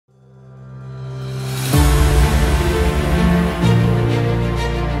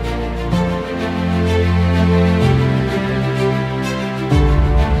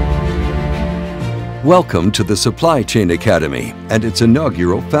Welcome to the Supply Chain Academy and its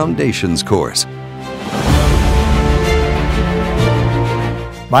inaugural Foundations course.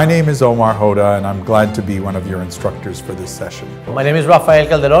 My name is Omar Hoda, and I'm glad to be one of your instructors for this session. My name is Rafael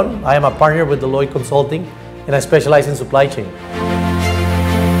Calderon. I am a partner with Deloitte Consulting, and I specialize in supply chain.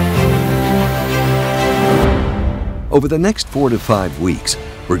 Over the next 4 to 5 weeks,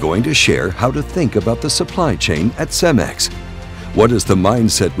 we're going to share how to think about the supply chain at Cemex. What is the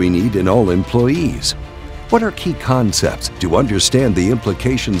mindset we need in all employees? What are key concepts to understand the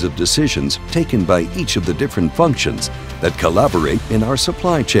implications of decisions taken by each of the different functions that collaborate in our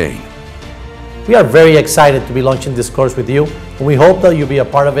supply chain? We are very excited to be launching this course with you, and we hope that you'll be a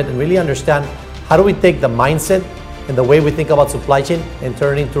part of it and really understand how do we take the mindset and the way we think about supply chain and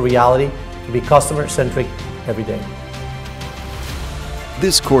turn it into reality to be customer-centric every day.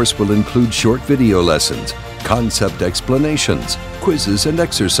 This course will include short video lessons, concept explanations, quizzes and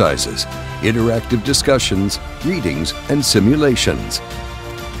exercises, interactive discussions, readings, and simulations.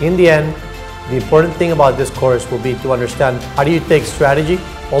 In the end, the important thing about this course will be to understand how do you take strategy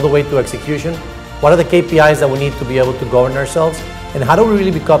all the way to execution, what are the KPIs that we need to be able to govern ourselves, and how do we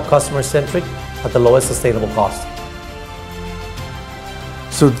really become customer-centric at the lowest sustainable cost.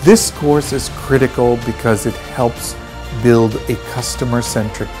 So this course is critical because it helps build a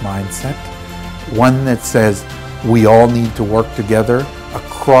customer-centric mindset, one that says we all need to work together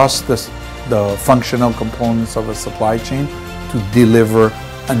across the functional components of a supply chain to deliver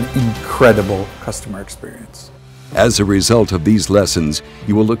an incredible customer experience. As a result of these lessons,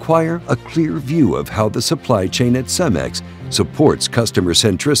 you will acquire a clear view of how the supply chain at Cemex supports customer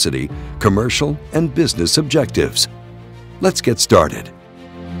centricity, commercial, and business objectives. Let's get started.